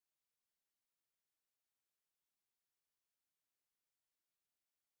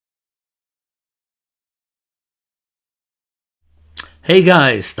Hey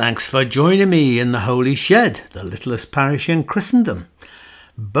guys, thanks for joining me in the Holy Shed, the littlest parish in Christendom.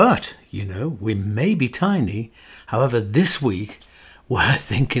 But, we may be tiny. However, this week we're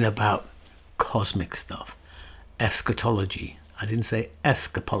thinking about cosmic stuff. Eschatology. I didn't say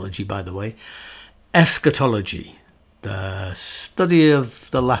escapology, by the way. Eschatology. The study of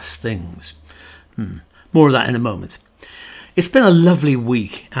the last things. More of that in a moment. It's been a lovely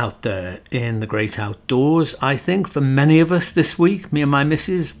week out there in the great outdoors, I think, for many of us this week. Me and my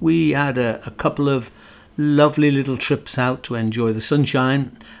missus, we had a couple of lovely little trips out to enjoy the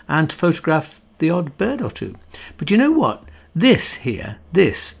sunshine and to photograph the odd bird or two. But you know what? This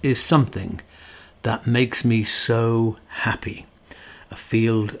is something that makes me so happy. A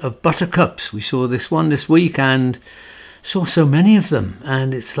field of buttercups. We saw this one this week and saw so many of them.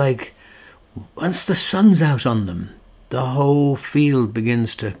 And it's like, once the sun's out on them, the whole field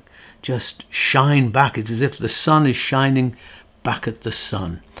begins to just shine back. It's as if the sun is shining back at the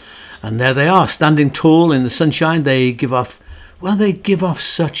sun. And there they are, standing tall in the sunshine. They give off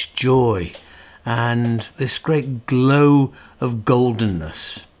such joy and this great glow of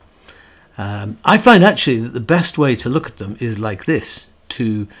goldenness. I find actually that the best way to look at them is like this,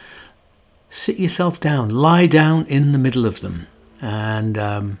 to sit yourself down, lie down in the middle of them, and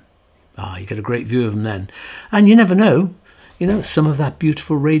you get a great view of them then. And you never know, some of that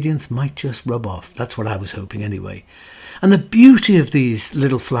beautiful radiance might just rub off. That's what I was hoping anyway. And the beauty of these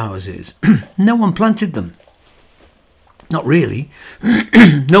little flowers is no one planted them. Not really.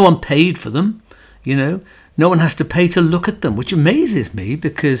 No one paid for them, No one has to pay to look at them, which amazes me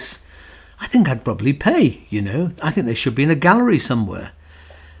because I think I'd probably pay, I think they should be in a gallery somewhere.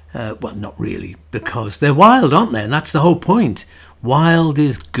 Well, not really, because they're wild, aren't they? And that's the whole point. Wild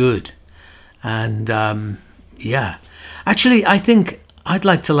is good. And actually, I think I'd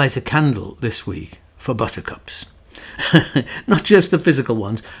like to light a candle this week for buttercups. Not just the physical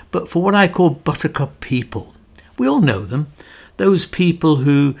ones, but for what I call buttercup people. We all know them. Those people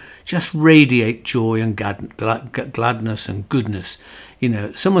who just radiate joy and gladness and goodness.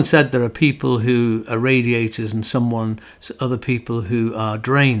 Someone said there are people who are radiators and other people who are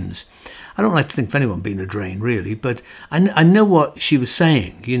drains. I don't like to think of anyone being a drain, really, but I know what she was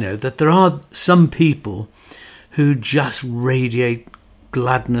saying, that there are some people who just radiate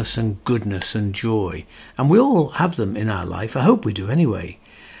gladness and goodness and joy. And we all have them in our life. I hope we do anyway.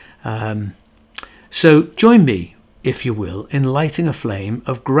 So join me, if you will, in lighting a flame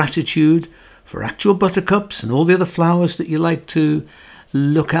of gratitude for actual buttercups and all the other flowers that you like to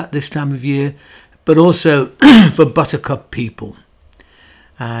look at this time of year, but also for buttercup people.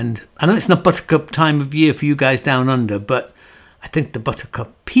 And I know it's not buttercup time of year for you guys down under, but I think the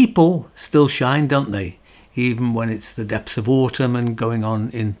buttercup people still shine, don't they? Even when it's the depths of autumn and going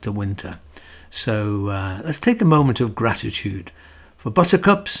on into winter. So let's take a moment of gratitude for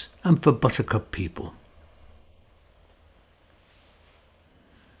buttercups and for buttercup people.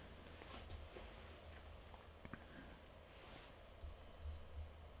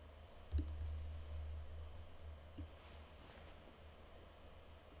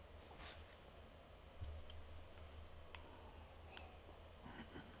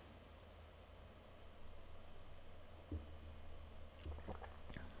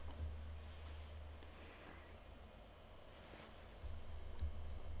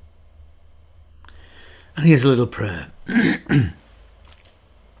 And here's a little prayer.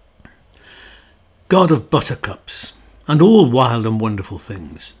 God of buttercups and all wild and wonderful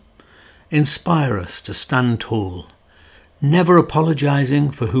things, inspire us to stand tall, never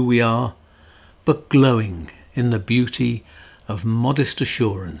apologizing for who we are, but glowing in the beauty of modest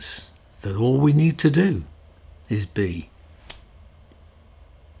assurance that all we need to do is be.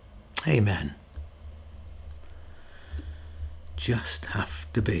 Amen. Just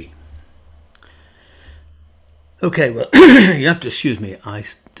have to be. Okay, well, you have to excuse me. I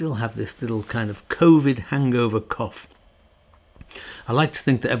still have this little kind of COVID hangover cough. I like to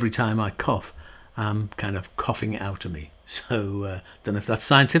think that every time I cough, I'm kind of coughing it out of me. So, don't know if that's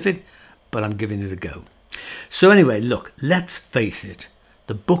scientific, but I'm giving it a go. So anyway, look, let's face it.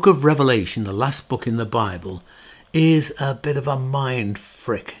 The book of Revelation, the last book in the Bible, is a bit of a mind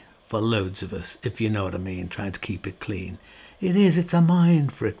frick for loads of us, if you know what I mean, trying to keep it clean. It's a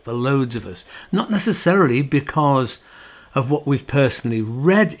mind frick for loads of us. Not necessarily because of what we've personally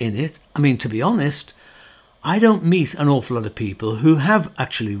read in it. I mean, to be honest, I don't meet an awful lot of people who have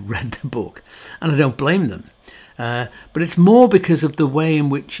actually read the book, and I don't blame them. But it's more because of the way in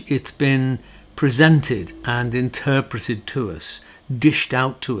which it's been presented and interpreted to us, dished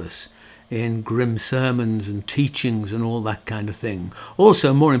out to us in grim sermons and teachings and all that kind of thing.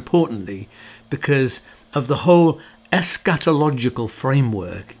 Also, more importantly, because of the whole eschatological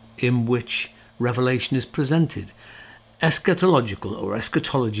framework in which Revelation is presented. Eschatological, or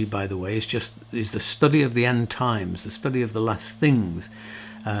eschatology, by the way, is the study of the end times, the study of the last things.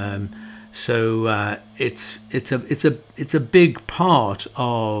 So it's a big part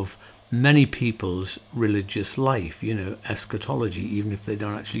of many people's religious life, eschatology, even if they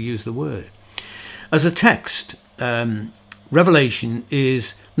don't actually use the word. As a text, Revelation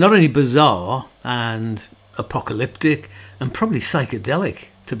is not only bizarre and apocalyptic and probably psychedelic,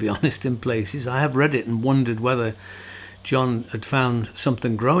 to be honest, in places. I have read it and wondered whether John had found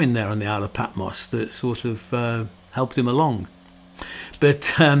something growing there on the Isle of Patmos that sort of helped him along.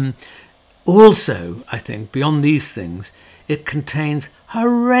 But also, I think, beyond these things, it contains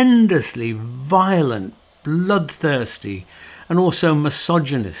horrendously violent, bloodthirsty, and also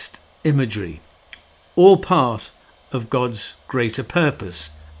misogynist imagery, all part of God's greater purpose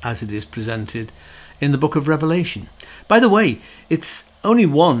as it is presented in the book of Revelation. By the way, it's only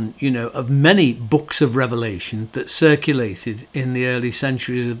one, of many books of Revelation that circulated in the early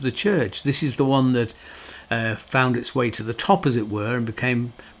centuries of the church. This is the one that found its way to the top, as it were, and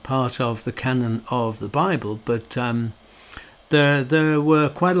became part of the canon of the Bible. But there were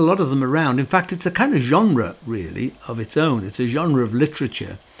quite a lot of them around. In fact, it's a kind of genre, really, of its own. It's a genre of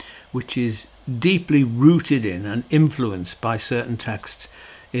literature which is deeply rooted in and influenced by certain texts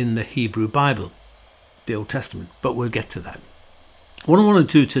in the Hebrew Bible, the Old Testament. But we'll get to that. What I want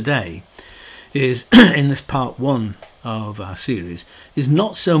to do today is, in this part one of our series, is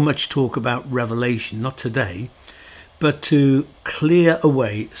not so much talk about Revelation, not today, but to clear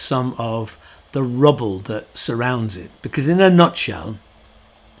away some of the rubble that surrounds it. Because in a nutshell,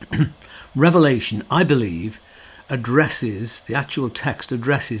 Revelation, I believe, the actual text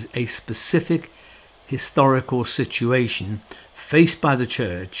addresses a specific historical situation faced by the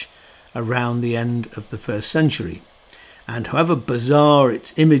church around the end of the first century. And however bizarre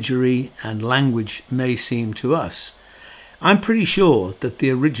its imagery and language may seem to us, I'm pretty sure that the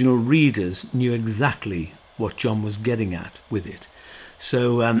original readers knew exactly what John was getting at with it.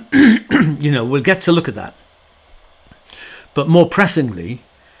 So, we'll get to look at that. But more pressingly,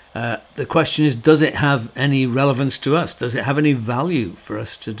 the question is, does it have any relevance to us? Does it have any value for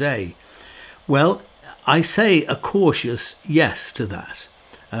us today? Well, I say a cautious yes to that.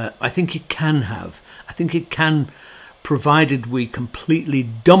 I think it can have. I think it can, provided we completely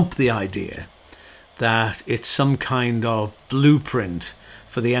dump the idea that it's some kind of blueprint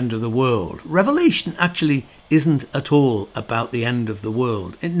for the end of the world. Revelation actually isn't at all about the end of the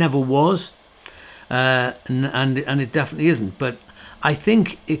world. It never was, and it definitely isn't. But I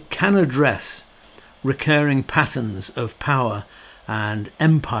think it can address recurring patterns of power and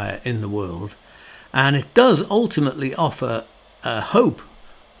empire in the world, and it does ultimately offer a hope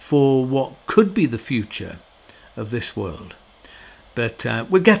for what could be the future of this world. But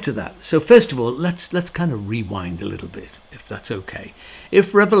we'll get to that. So first of all, let's kind of rewind a little bit, if that's okay.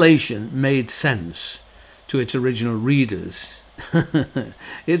 If Revelation made sense to its original readers,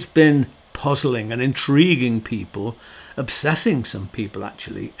 it's been puzzling and intriguing people, obsessing some people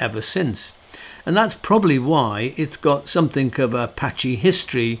actually, ever since. And that's probably why it's got something of a patchy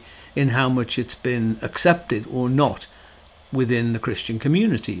history in how much it's been accepted or not within the Christian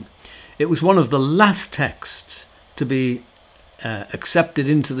community. It was one of the last texts to be accepted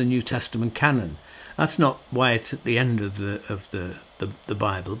into the New Testament canon. That's not why it's at the end of the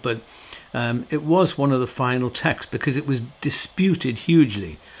Bible, but it was one of the final texts because it was disputed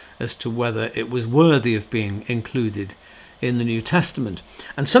hugely as to whether it was worthy of being included in the New Testament.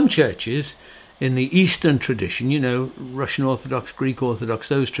 And some churches in the Eastern tradition, Russian Orthodox, Greek Orthodox,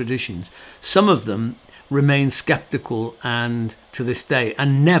 those traditions, some of them remain skeptical and to this day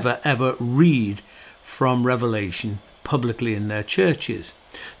and never ever read from Revelation publicly in their churches.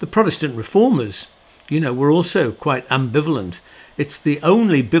 The Protestant reformers, were also quite ambivalent. It's the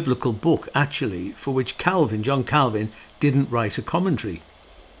only biblical book actually for which John Calvin, didn't write a commentary.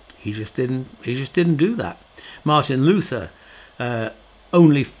 He just didn't do that. Martin Luther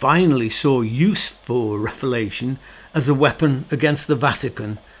only finally saw use for Revelation as a weapon against the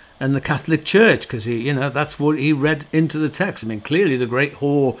Vatican and the Catholic Church, because that's what he read into the text. I mean, clearly the great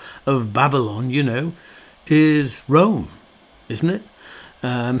whore of Babylon, is Rome, isn't it?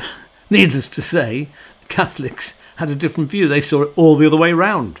 Needless to say, Catholics had a different view. They saw it all the other way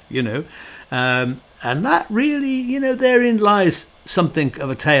around, and that really, therein lies something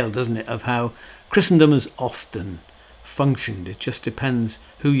of a tale, doesn't it, of how Christendom has often functioned. It just depends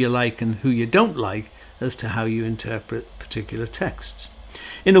who you like and who you don't like as to how you interpret particular texts.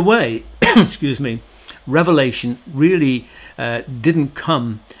 In a way, Revelation really didn't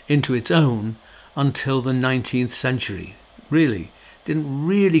come into its own until the 19th century. Really, didn't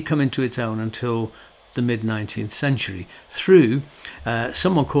really come into its own until the mid-19th century through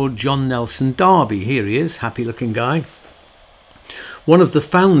someone called John Nelson Darby. Here he is, happy looking guy. One of the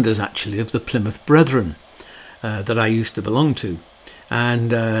founders actually of the Plymouth Brethren that I used to belong to.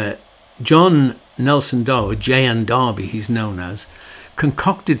 And John Nelson Darby, J.N. Darby he's known as,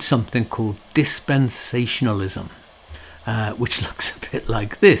 concocted something called dispensationalism, which looks a bit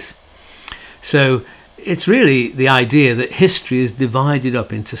like this. So it's really the idea that history is divided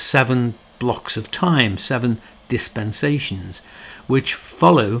up into 7 blocks of time, 7 dispensations, which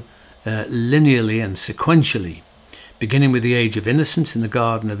follow linearly and sequentially, beginning with the age of innocence in the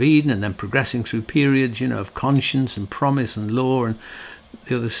Garden of Eden and then progressing through periods, of conscience and promise and law and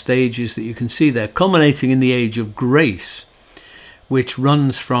the other stages that you can see there, culminating in the age of grace, which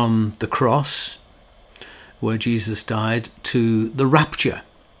runs from the cross, where Jesus died, to the rapture,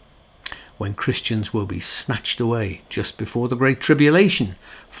 when Christians will be snatched away just before the Great Tribulation,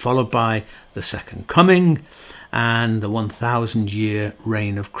 followed by the Second Coming and the 1,000-year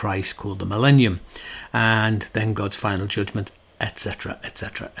reign of Christ called the Millennium, and then God's final judgment, etc.,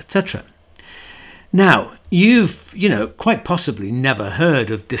 etc., etc. Now, you've, quite possibly never heard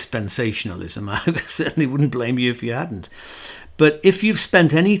of dispensationalism. I certainly wouldn't blame you if you hadn't. But if you've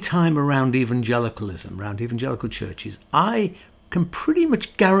spent any time around evangelicalism, around evangelical churches, I can pretty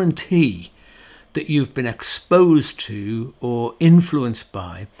much guarantee that you've been exposed to or influenced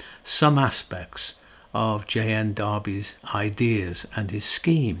by some aspects of J.N. Darby's ideas and his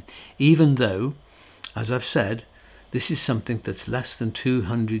scheme, even though, as I've said, this is something that's less than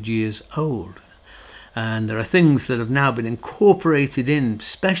 200 years old. And there are things that have now been incorporated in,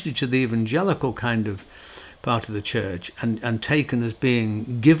 especially to the evangelical kind of part of the church, and taken as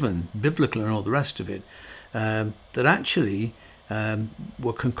being given, biblical and all the rest of it, that actually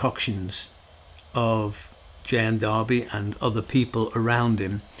were concoctions of J.N. Darby and other people around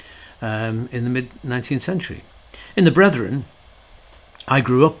him in the mid-19th century. In the Brethren, I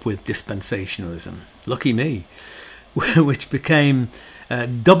grew up with dispensationalism, lucky me, which became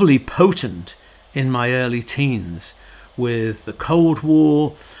doubly potent in my early teens with the Cold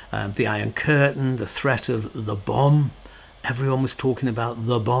War, the Iron Curtain, the threat of the bomb. Everyone was talking about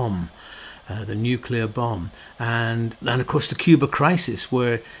the bomb, the nuclear bomb. And of course the Cuba crisis,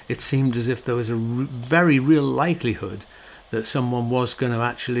 where it seemed as if there was a very real likelihood that someone was going to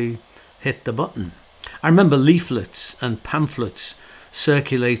actually hit the button. I remember leaflets and pamphlets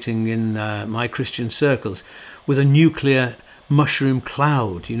circulating in my Christian circles with a nuclear mushroom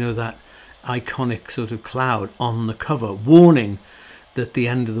cloud, that iconic sort of cloud on the cover, warning that the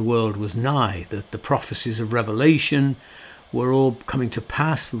end of the world was nigh, that the prophecies of Revelation were all coming to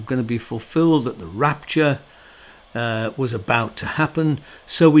pass, were going to be fulfilled, that the rapture was about to happen,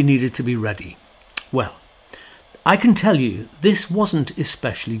 so we needed to be ready. Well, I can tell you this wasn't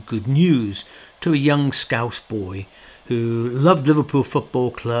especially good news to a young Scouse boy who loved Liverpool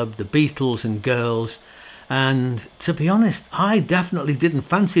Football Club, the Beatles and girls, and to be honest, I definitely didn't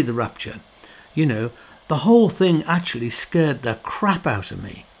fancy the rapture. The whole thing actually scared the crap out of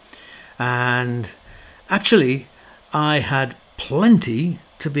me. And actually, I had plenty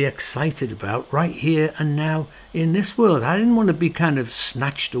to be excited about right here and now in this world. I didn't want to be kind of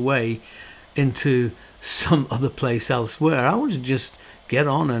snatched away into some other place elsewhere. I wanted to just get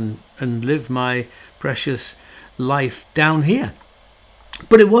on and live my precious life down here.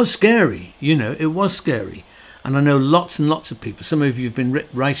 But it was scary, it was scary. And I know lots and lots of people, some of you have been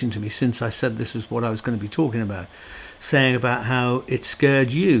writing to me since I said this was what I was going to be talking about, saying about how it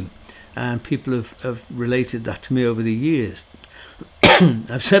scared you. And people have related that to me over the years.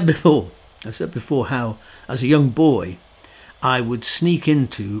 I've said before how as a young boy, I would sneak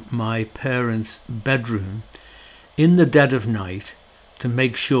into my parents' bedroom in the dead of night to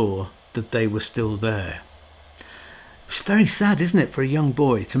make sure that they were still there. It's very sad, isn't it, for a young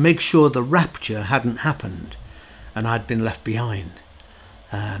boy to make sure the rapture hadn't happened and I'd been left behind.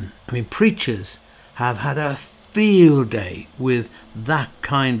 Preachers have had a field day with that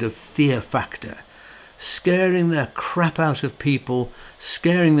kind of fear factor, scaring the crap out of people,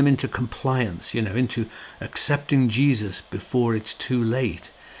 scaring them into compliance, into accepting Jesus before it's too late,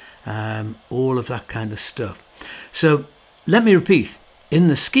 all of that kind of stuff. So let me repeat, in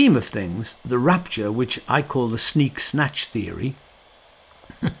the scheme of things, the rapture, which I call the sneak snatch theory,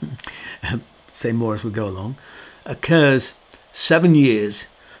 say more as we go along, occurs 7 years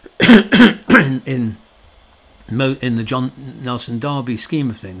in the John Nelson Darby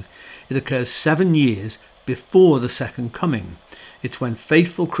scheme of things. It occurs 7 years before the second coming. It's when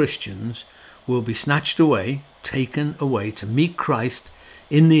faithful Christians will be snatched away, taken away to meet Christ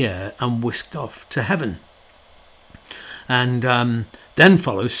in the air and whisked off to heaven. And then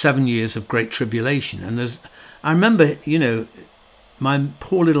follows 7 years of great tribulation. And I remember, my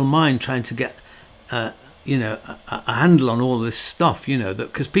poor little mind trying to get, a handle on all this stuff, that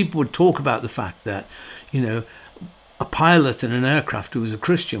because people would talk about the fact that, a pilot in an aircraft who was a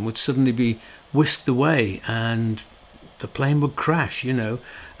Christian would suddenly be whisked away and the plane would crash, you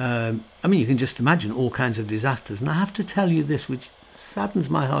can just imagine all kinds of disasters. And I have to tell you this, which saddens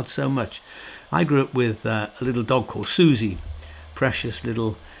my heart so much. I grew up with a little dog called Susie, precious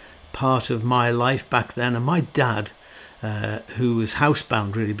little part of my life back then. And my dad, who was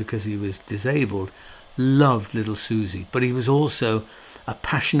housebound really because he was disabled, loved little Susie. But he was also a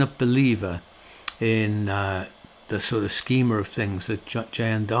passionate believer in the sort of schema of things that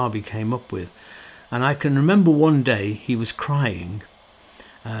J.N. Darby came up with. And I can remember one day he was crying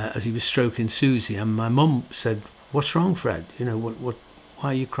as he was stroking Susie. And my mum said, "What's wrong, Fred? Why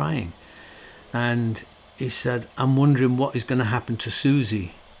are you crying?" And he said, "I'm wondering what is going to happen to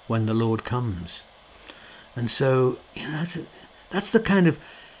Susie when the Lord comes." And so, that's the kind of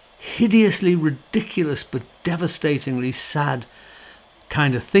hideously ridiculous but devastatingly sad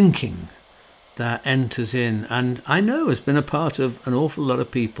kind of thinking that enters in, and I know has been a part of an awful lot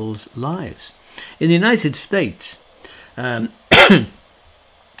of people's lives. In the United States, a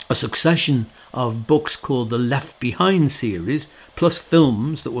succession of books called the Left Behind series, plus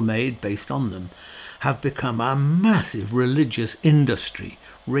films that were made based on them, have become a massive religious industry,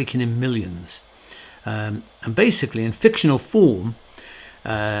 raking in millions. And basically, in fictional form,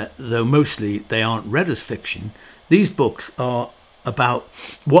 though mostly they aren't read as fiction, these books are about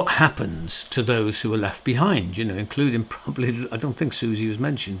what happens to those who are left behind, including probably, I don't think Susie was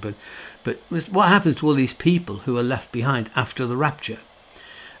mentioned, but what happens to all these people who are left behind after the rapture.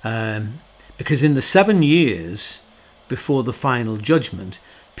 Because in the 7 years before the final judgment,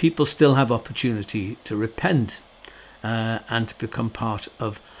 people still have opportunity to repent and to become part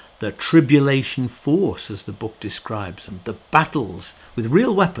of the tribulation force, as the book describes them, the battles with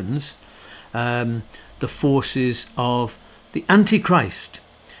real weapons, the forces of the Antichrist,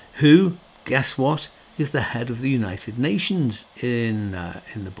 who, guess what, is the head of the United Nations in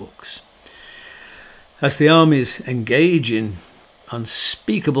the books. As the armies engage in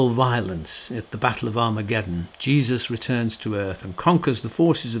unspeakable violence at the Battle of Armageddon, Jesus returns to earth and conquers the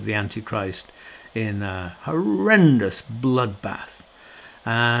forces of the Antichrist in a horrendous bloodbath.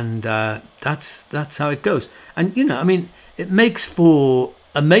 And that's how it goes. And, it makes for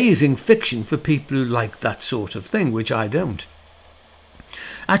amazing fiction for people who like that sort of thing, which I don't.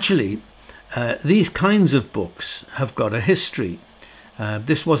 Actually, these kinds of books have got a history.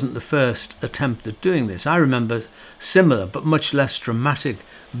 This wasn't the first attempt at doing this. I remember similar but much less dramatic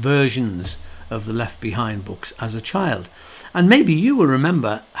versions of the Left Behind books as a child. And maybe you will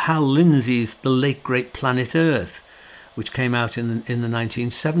remember Hal Lindsey's The Late Great Planet Earth, which came out in the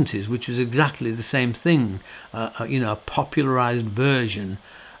 1970s, which was exactly the same thing, a popularized version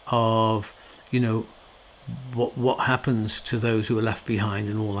of, what happens to those who are left behind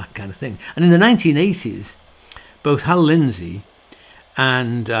and all that kind of thing. And in the 1980s, both Hal Lindsey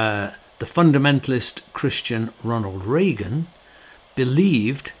and the fundamentalist Christian Ronald Reagan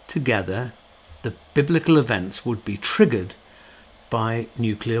believed together that biblical events would be triggered by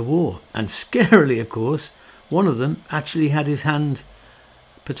nuclear war. And scarily, of course, one of them actually had his hand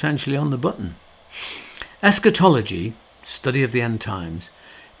potentially on the button. Eschatology, study of the end times,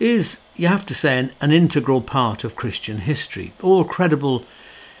 is, you have to say, an integral part of Christian history. All credible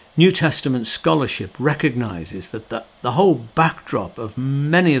New Testament scholarship recognizes that the whole backdrop of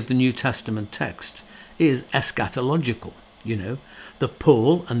many of the New Testament texts is eschatological. That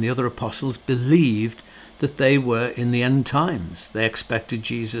Paul and the other apostles believed that they were in the end times. They expected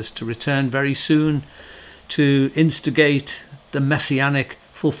Jesus to return very soon to instigate the messianic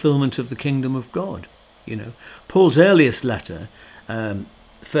fulfillment of the kingdom of God. Paul's earliest letter,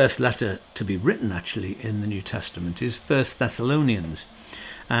 first letter to be written actually in the New Testament, is 1 Thessalonians.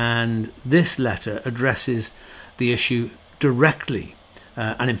 And this letter addresses the issue directly.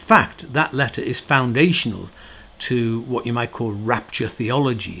 And in fact, that letter is foundational to what you might call rapture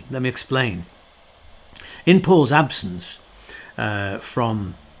theology. Let me explain. In Paul's absence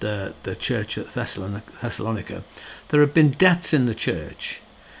from the church at Thessalonica, there have been deaths in the church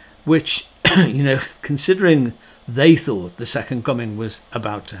which, considering they thought the second coming was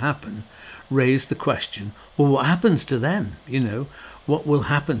about to happen, raised the question, well, what happens to them? What will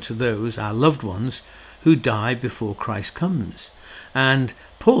happen to those, our loved ones, who die before Christ comes? And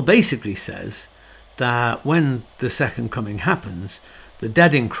Paul basically says that when the second coming happens, the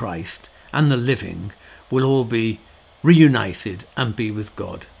dead in Christ and the living will all be reunited and be with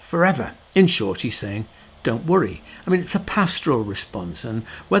God forever. In short, he's saying, don't worry. I mean, it's a pastoral response, and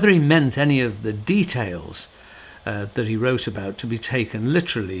whether he meant any of the details that he wrote about to be taken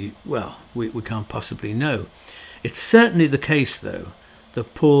literally, well, we can't possibly know. It's certainly the case, though,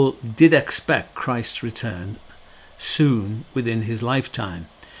 that Paul did expect Christ's return soon within his lifetime.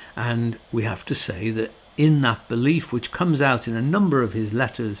 And we have to say that in that belief, which comes out in a number of his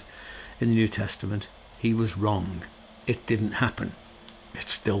letters in the New Testament, he was wrong. It didn't happen. It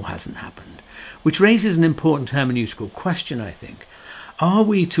still hasn't happened. Which raises an important hermeneutical question, I think. Are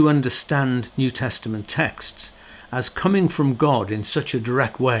we to understand New Testament texts as coming from God in such a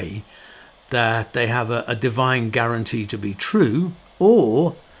direct way that they have a divine guarantee to be true,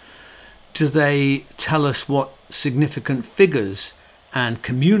 or do they tell us what significant figures and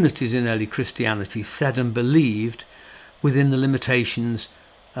communities in early Christianity said and believed within the limitations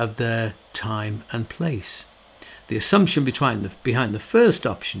of their time and place? The assumption behind the first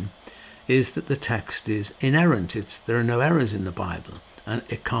option is that the text is inerrant. There are no errors in the Bible and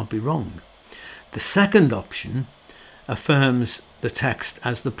it can't be wrong. The second option affirms the text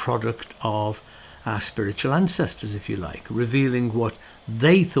as the product of our spiritual ancestors, if you like, revealing what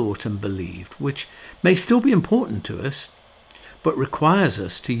they thought and believed, which may still be important to us, but requires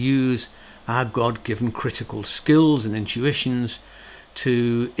us to use our God-given critical skills and intuitions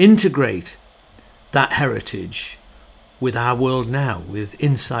to integrate that heritage with our world now, with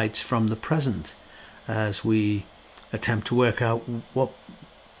insights from the present, as we attempt to work out what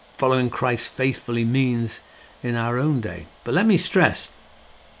following Christ faithfully means in our own day. But let me stress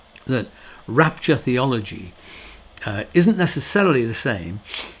that rapture theology isn't necessarily the same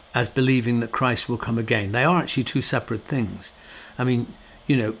as believing that Christ will come again. They are actually two separate things. I mean,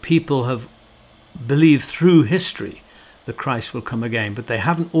 people have believed through history that Christ will come again, but they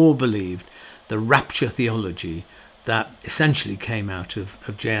haven't all believed the rapture theology that essentially came out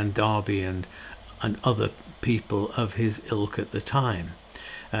of J.N. Darby and other people of his ilk at the time.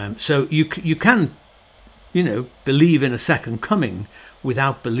 So you can, believe in a second coming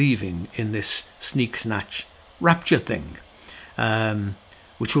without believing in this sneak-snatch rapture thing,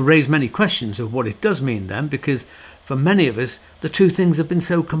 which will raise many questions of what it does mean then, because for many of us, the two things have been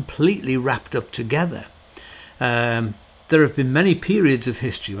so completely wrapped up together. There have been many periods of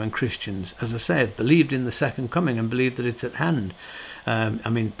history when Christians, as I say, have believed in the second coming and believed that it's at hand.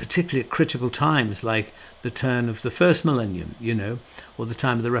 Particularly at critical times like the turn of the first millennium, or the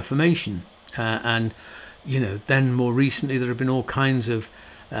time of the Reformation. And then more recently there have been all kinds of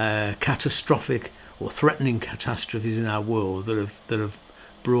catastrophic or threatening catastrophes in our world that have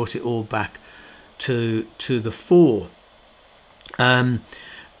brought it all back to the fore.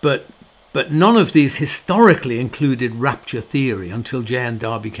 But none of these historically included rapture theory until J.N.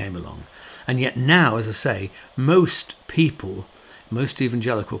 Darby came along. And yet now, as I say, most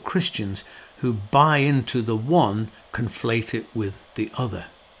evangelical Christians who buy into the one conflate it with the other.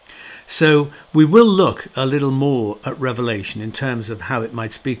 So we will look a little more at Revelation in terms of how it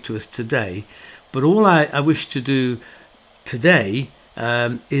might speak to us today. But all I wish to do today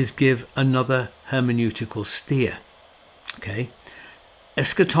is give another hermeneutical steer. Okay?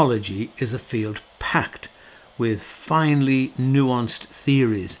 Eschatology is a field packed with finely nuanced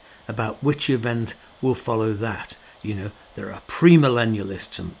theories about which event will follow that. There are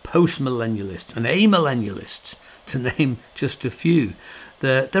premillennialists and postmillennialists and amillennialists, to name just a few.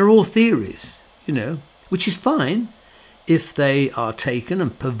 They're all theories, which is fine if they are taken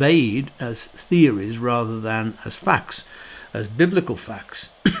and pervade as theories rather than as facts, as biblical facts.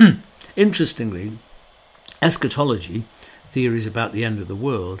 Interestingly, eschatology, theories about the end of the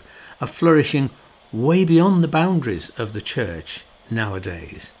world, are flourishing way beyond the boundaries of the church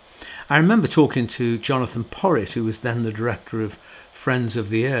nowadays. I remember talking to Jonathan Porritt, who was then the director of Friends of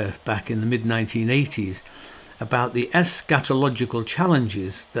the Earth back in the mid-1980s, about the eschatological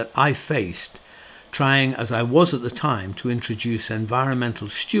challenges that I faced trying, as I was at the time, to introduce environmental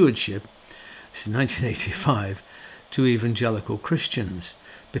stewardship, this is 1985, to evangelical Christians.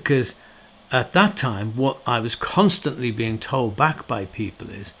 Because at that time, what I was constantly being told back by people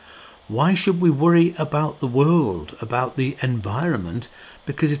is, why should we worry about the world, about the environment?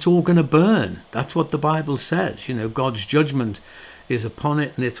 Because it's all going to burn. That's what the Bible says. God's judgment is upon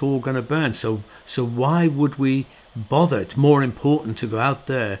it and it's all going to burn. So why would we bother? It's more important to go out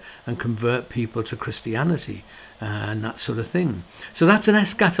there and convert people to Christianity and that sort of thing. So that's an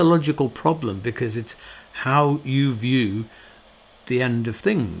eschatological problem, because it's how you view the end of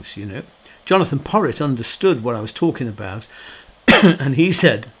things, Jonathan Porritt understood what I was talking about, and he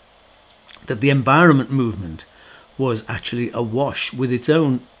said that the environment movement was actually awash with its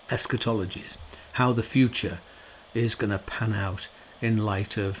own eschatologies, how the future is going to pan out in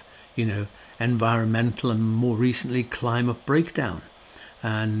light of, environmental and more recently climate breakdown.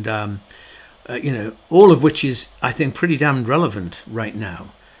 And, all of which is, I think, pretty damn relevant right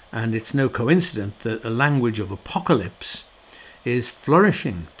now. And it's no coincidence that the language of apocalypse is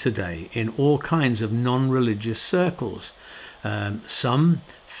flourishing today in all kinds of non-religious circles. Some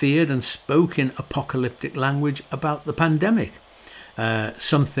feared and spoke in apocalyptic language about the pandemic.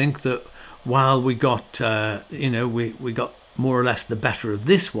 Some think that while we got, we got more or less the better of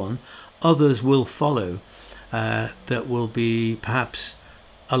this one, others will follow that will be perhaps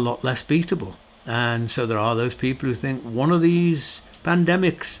a lot less beatable. And so there are those people who think one of these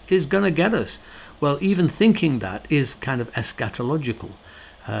pandemics is going to get us. Well, even thinking that is kind of eschatological.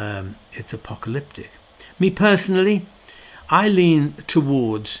 It's apocalyptic. Me personally, I lean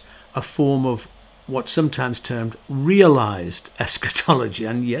towards a form of what's sometimes termed realized eschatology.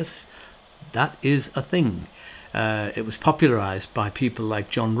 And yes, that is a thing. It was popularized by people like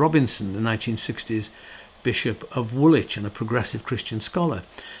John Robinson, the 1960s Bishop of Woolwich and a progressive Christian scholar,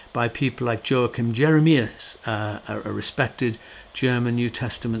 by people like Joachim Jeremias, a respected German New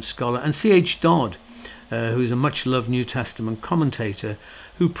Testament scholar, and C.H. Dodd, who's a much-loved New Testament commentator,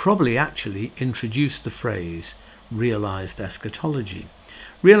 who probably actually introduced the phrase realized eschatology.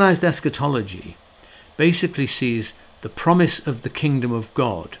 Realized eschatology basically sees the promise of the kingdom of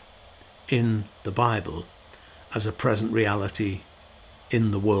God in the Bible as a present reality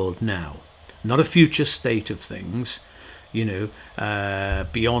in the world now. Not a future state of things,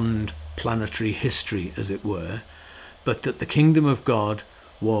 beyond planetary history, as it were, but that the kingdom of God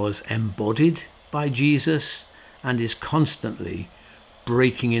was embodied by Jesus and is constantly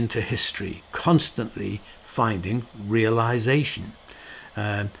breaking into history, constantly finding realization.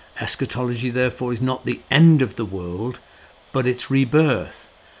 Eschatology, therefore, is not the end of the world, but its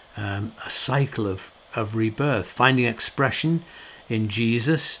rebirth, a cycle of rebirth, finding expression in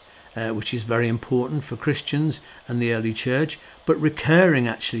Jesus, which is very important for Christians and the early church, but recurring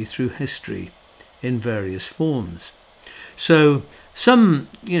actually through history in various forms. So some,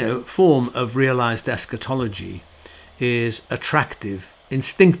 form of realized eschatology is attractive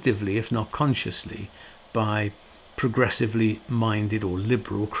instinctively, if not consciously, by progressively minded or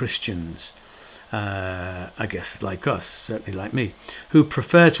liberal Christians, I guess like us, certainly like me, who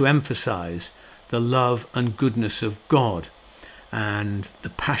prefer to emphasize the love and goodness of God and the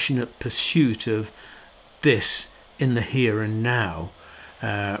passionate pursuit of this in the here and now,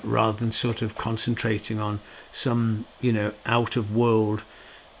 rather than sort of concentrating on some, out of world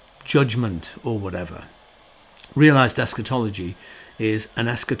judgment or whatever. Realized eschatology is an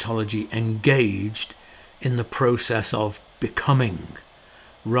eschatology engaged in the process of becoming,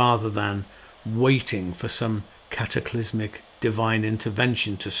 rather than waiting for some cataclysmic divine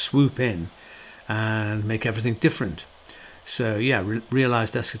intervention to swoop in and make everything different. So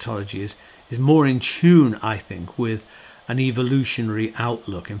realized eschatology is more in tune, I think, with an evolutionary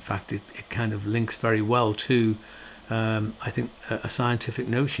outlook. In fact, it kind of links very well to, I think, a scientific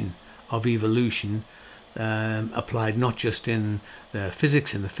notion of evolution, applied not just in the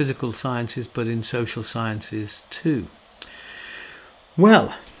physics and the physical sciences, but in social sciences too.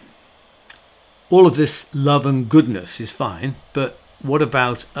 Well, all of this love and goodness is fine, but what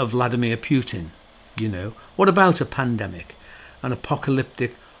about a Vladimir Putin? What about a pandemic, an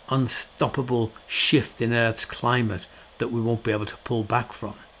apocalyptic, unstoppable shift in Earth's climate that we won't be able to pull back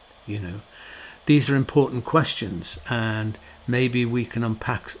from? These are important questions, and maybe we can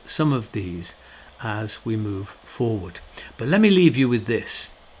unpack some of these as we move forward. But let me leave you with this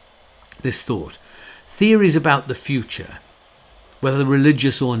thought. Theories about the future, whether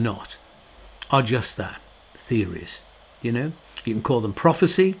religious or not, are just that, theories. You can call them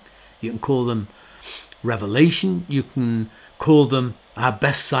prophecy, you can call them revelation, you can call them our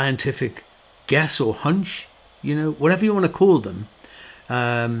best scientific guess or hunch, whatever you want to call them.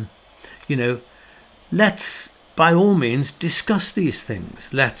 Let's by all means discuss these things.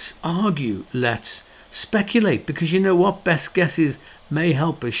 Let's argue, let's speculate, because best guesses may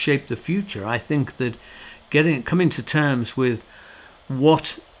help us shape the future. I think that coming to terms with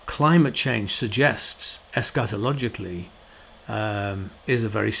what climate change suggests eschatologically is a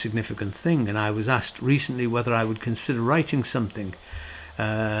very significant thing. And I was asked recently whether I would consider writing something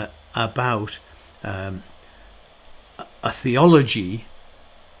about a theology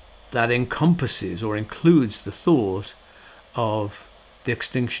that encompasses or includes the thought of the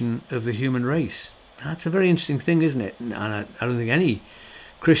extinction of the human race. That's a very interesting thing, isn't it? And I don't think any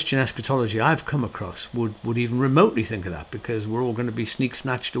Christian eschatology I've come across would even remotely think of that, because we're all going to be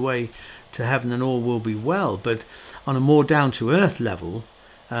snatched away to heaven and all will be well. But on a more down-to-earth level,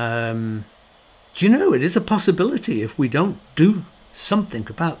 do you know, it is a possibility if we don't do something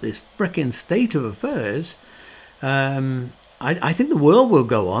about this frickin' state of affairs. I think the world will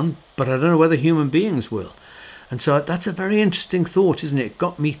go on, but I don't know whether human beings will. And so that's a very interesting thought, isn't it? It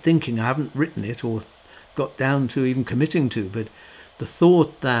got me thinking. I haven't written it or got down to even committing to, but the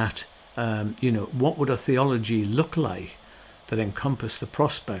thought that, what would a theology look like that encompassed the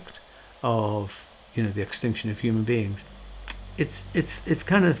prospect of, the extinction of human beings? It's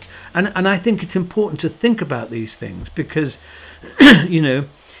kind of, and I think it's important to think about these things because, in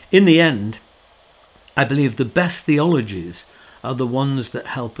the end, I believe the best theologies are the ones that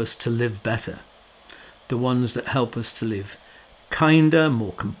help us to live better, the ones that help us to live kinder,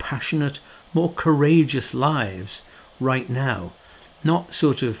 more compassionate, more courageous lives right now. Not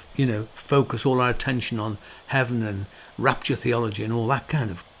sort of, focus all our attention on heaven and rapture theology and all that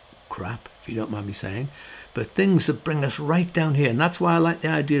kind of crap, if you don't mind me saying, but things that bring us right down here. And that's why I like the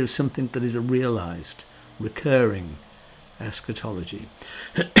idea of something that is a realized, recurring eschatology.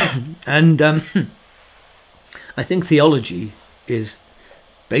 And I think theology is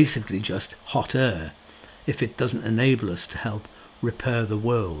basically just hot air if it doesn't enable us to help repair the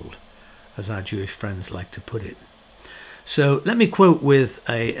world, as our Jewish friends like to put it. So let me finish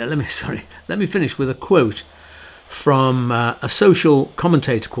with a quote from a social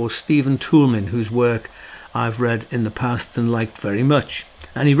commentator called Stephen Toulmin, whose work I've read in the past and liked very much.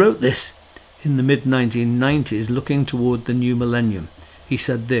 And he wrote this in the mid-1990s, looking toward the new millennium. He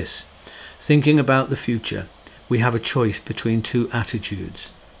said this: thinking about the future, we have a choice between two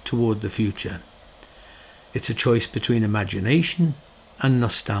attitudes toward the future. It's a choice between imagination and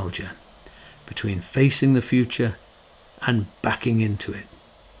nostalgia, between facing the future and backing into it.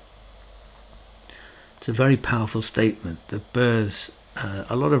 It's a very powerful statement that bears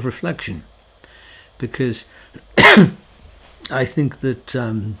a lot of reflection, because I think that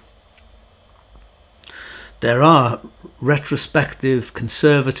there are retrospective,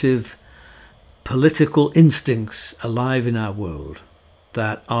 conservative, political instincts alive in our world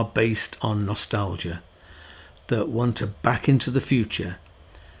that are based on nostalgia, that want to back into the future,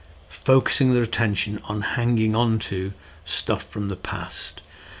 focusing their attention on hanging on to stuff from the past.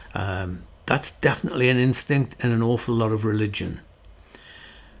 That's definitely an instinct in an awful lot of religion.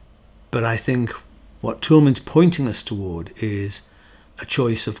 But I think what Toulmin's pointing us toward is a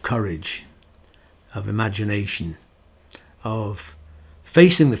choice of courage, of imagination, of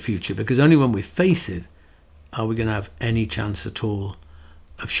facing the future, because only when we face it are we going to have any chance at all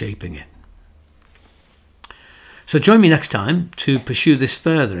of shaping it. So join me next time to pursue this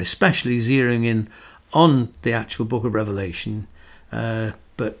further, especially zeroing in on the actual book of Revelation,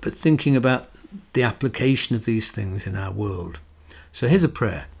 but thinking about the application of these things in our world. So here's a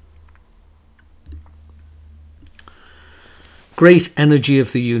prayer. Great energy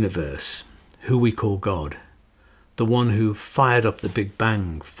of the universe, who we call God, the one who fired up the Big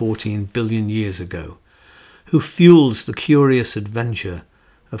Bang 14 billion years ago, who fuels the curious adventure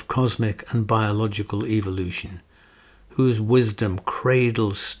of cosmic and biological evolution, whose wisdom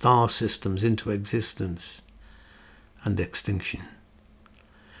cradles star systems into existence and extinction.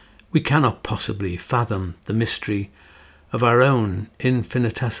 We cannot possibly fathom the mystery of our own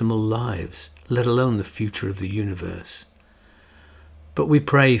infinitesimal lives, let alone the future of the universe. But we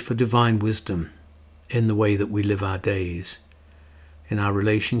pray for divine wisdom in the way that we live our days, in our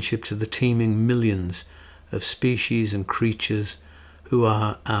relationship to the teeming millions of species and creatures who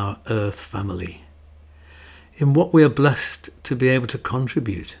are our Earth family, in what we are blessed to be able to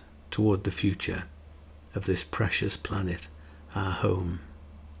contribute toward the future of this precious planet, our home.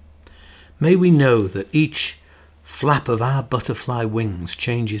 May we know that each flap of our butterfly wings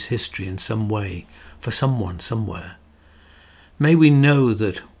changes history in some way for someone somewhere. May we know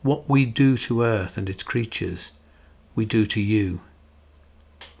that what we do to Earth and its creatures, we do to you.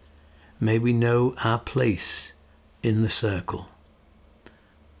 May we know our place in the circle.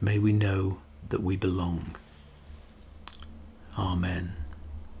 May we know that we belong. Amen.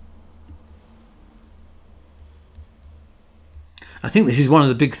 I think this is one of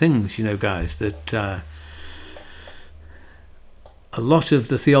the big things, guys, that a lot of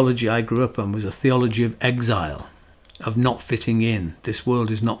the theology I grew up on was a theology of exile, of not fitting in. This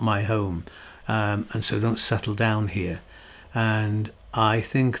world is not my home, and so don't settle down here. And I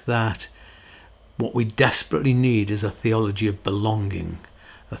think that what we desperately need is a theology of belonging,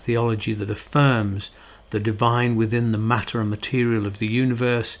 a theology that affirms the divine within the matter and material of the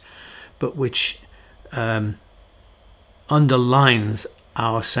universe, but which underlines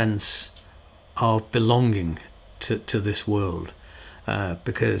our sense of belonging to this world.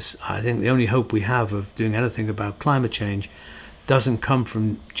 Because I think the only hope we have of doing anything about climate change doesn't come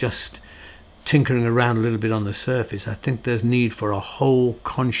from just tinkering around a little bit on the surface. I think there's need for a whole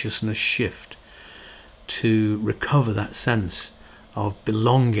consciousness shift to recover that sense of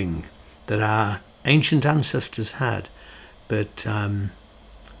belonging that our ancient ancestors had, but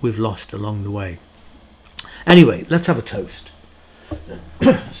we've lost along the way. Anyway, let's have a toast.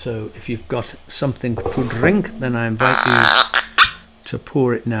 So if you've got something to drink, then I invite you to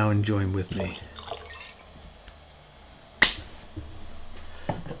pour it now and join with me.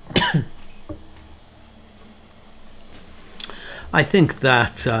 I think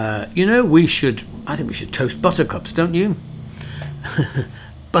that we should toast buttercups, don't you?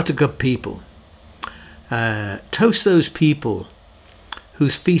 Buttercup people. Toast those people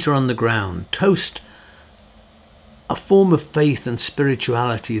whose feet are on the ground. Toast a form of faith and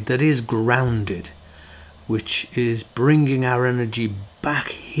spirituality that is grounded, which is bringing our energy back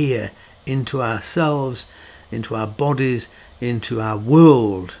here into ourselves, into our bodies, into our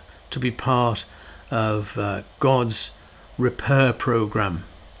world, to be part of God's repair program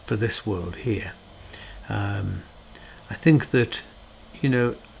for this world here. I think that,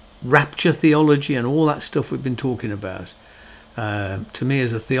 rapture theology and all that stuff we've been talking about, to me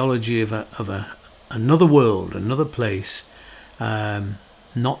is a theology of another world, another place,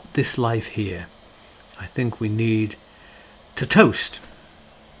 not this life here. I think we need to toast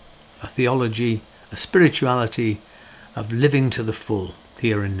a theology, a spirituality of living to the full,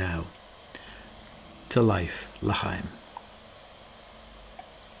 here and now. To life, l'chaim.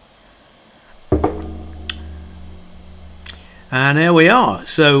 And there we are.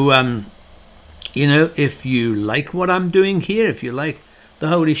 So, if you like what I'm doing here, if you like the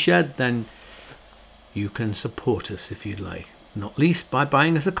Holy Shed, then you can support us if you'd like. Not least by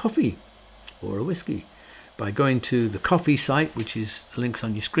buying us a coffee or a whiskey. By going to the coffee site, which is the links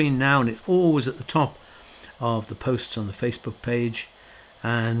on your screen now, and it's always at the top of the posts on the Facebook page.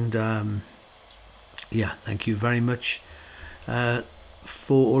 And thank you very much for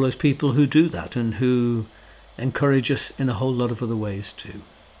all those people who do that and who encourage us in a whole lot of other ways too.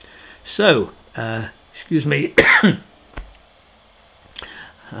 So, excuse me.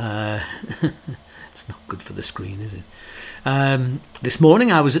 It's not good for the screen, is it? This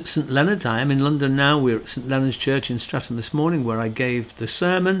morning I was at St Leonard's. I am in London now. We're at St Leonard's Church in Streatham this morning, where I gave the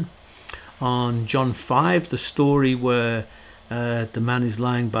sermon on John 5, the story where the man is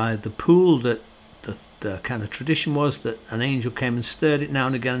lying by the pool, that the kind of tradition was that an angel came and stirred it now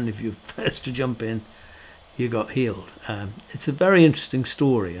and again, and if you're first to jump in, you got healed. It's a very interesting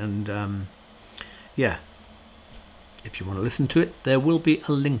story, and if you want to listen to it, there will be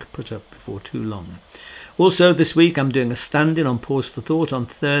a link put up before too long. Also, this week I'm doing a stand-in on Pause for Thought on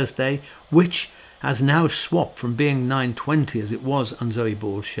Thursday, which has now swapped from being 9:20 as it was on Zoe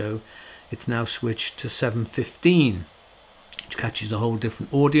Ball's show. It's now switched to 7:15, which catches a whole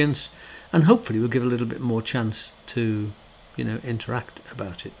different audience, and hopefully will give a little bit more chance to interact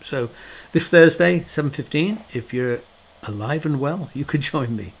about it. So this Thursday, 7:15, if you're alive and well, you could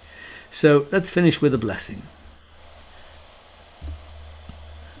join me. So let's finish with a blessing.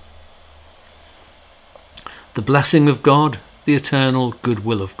 The blessing of God, the eternal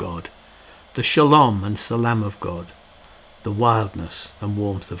goodwill of God, the shalom and salam of God, the wildness and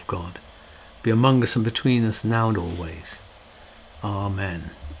warmth of God, be among us and between us now and always. Amen.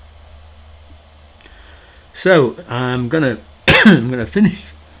 So I'm gonna finish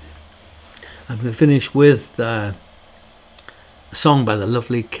with a song by the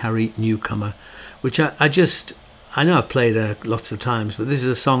lovely Carrie Newcomer, which I know I've played lots of times, but this is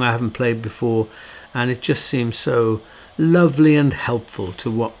a song I haven't played before, and it just seems so lovely and helpful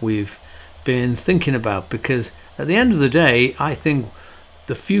to what we've been thinking about, because at the end of the day, I think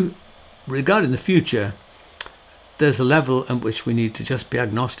regarding the future, there's a level at which we need to just be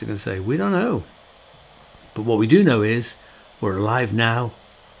agnostic and say, we don't know. But what we do know is we're alive now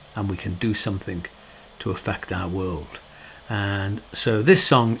and we can do something to affect our world. And so this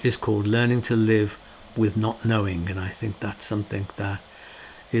song is called Learning to Live with Not Knowing, and I think that's something that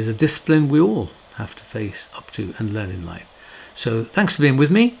is a discipline we all have to face up to and learn in life. So thanks for being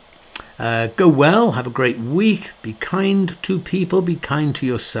with me. Go well, have a great week, be kind to people, be kind to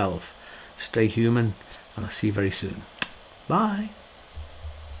yourself, stay human, and I'll see you very soon. Bye.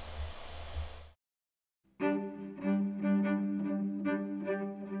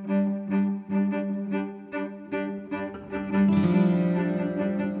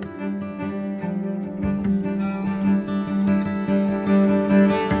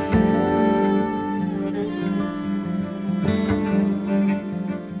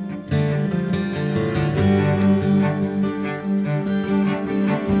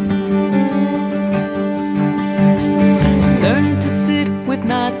 Learning to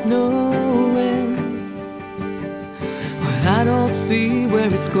don't see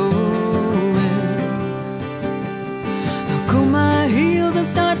where it's going, I'll cool my heels and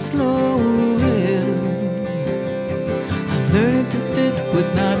start slowing. I'm learning to sit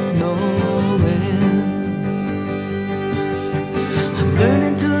with not knowing. I'm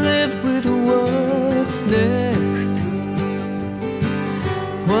learning to live with what's next.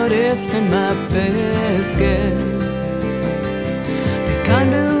 What if in my best guess? The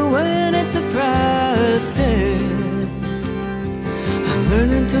kind of when it's a process. I'm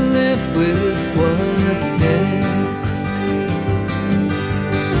learning to live with what's next.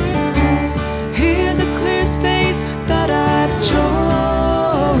 Here's a clear space that I've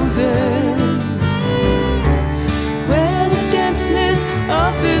chosen, where the denseness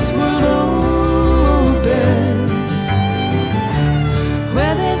of this world opens,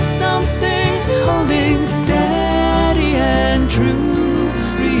 where there's something holding steady and true,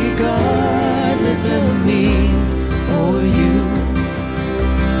 regardless of me or you.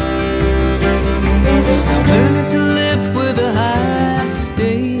 I'm learning to live with the high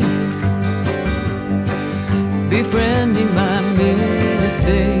stakes, befriending my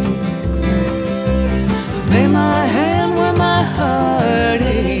mistakes. Lay my hand where my heart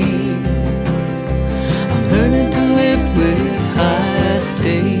aches. I'm learning to live with high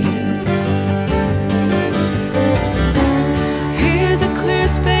stakes. Here's a clear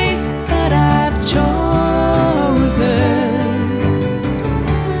space that I've chosen,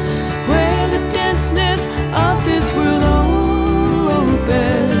 where the denseness of this world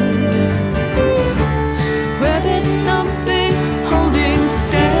opens, where there's something holding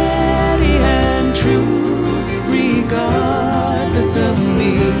steady and true, regardless of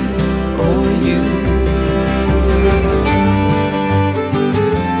me or you.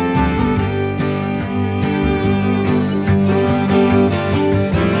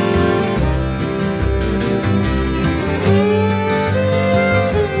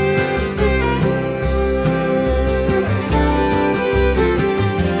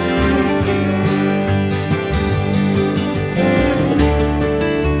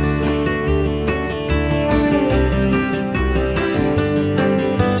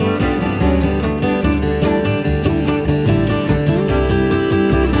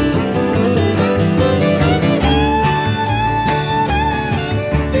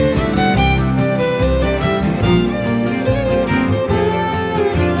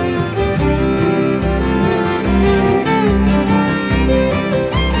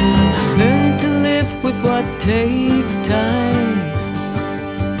 Takes time,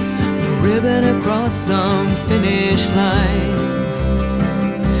 the ribbon across some finish line.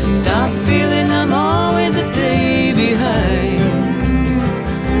 Stop feeling I'm always a day behind.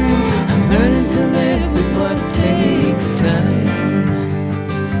 I'm learning to live with what takes time.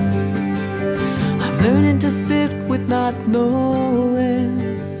 I'm learning to sit with not knowing,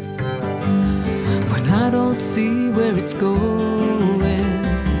 when I don't see where it's going.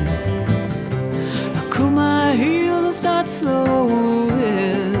 Cool my heels and start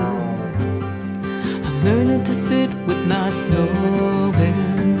slowing. I'm learning to sit with not knowing.